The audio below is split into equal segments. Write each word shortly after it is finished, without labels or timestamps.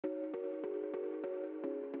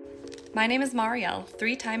My name is Marielle,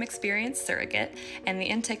 three-time experienced surrogate and the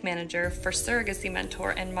intake manager for Surrogacy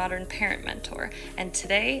Mentor and Modern Parent Mentor. And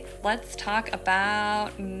today, let's talk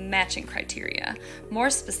about matching criteria, more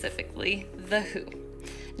specifically, the who.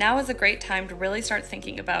 Now is a great time to really start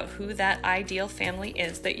thinking about who that ideal family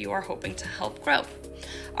is that you are hoping to help grow.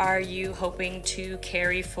 Are you hoping to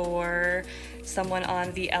carry for someone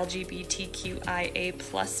on the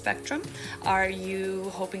LGBTQIA+ spectrum? Are you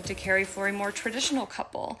hoping to carry for a more traditional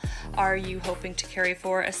couple? Are you hoping to carry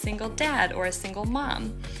for a single dad or a single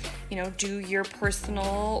mom? Do your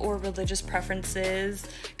personal or religious preferences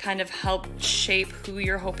kind of help shape who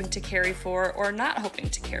you're hoping to carry for or not hoping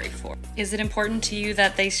to carry for? Is it important to you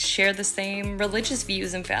that they share the same religious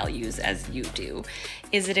views and values as you do?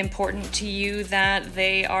 Is it important to you that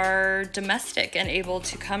they are domestic and able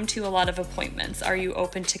to come to a lot of appointments? Are you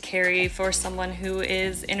open to carry for someone who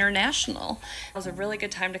is international? It was a really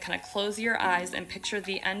good time to kind of close your eyes and picture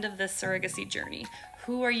the end of this surrogacy journey.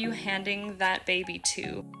 Who are you handing that baby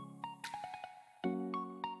to?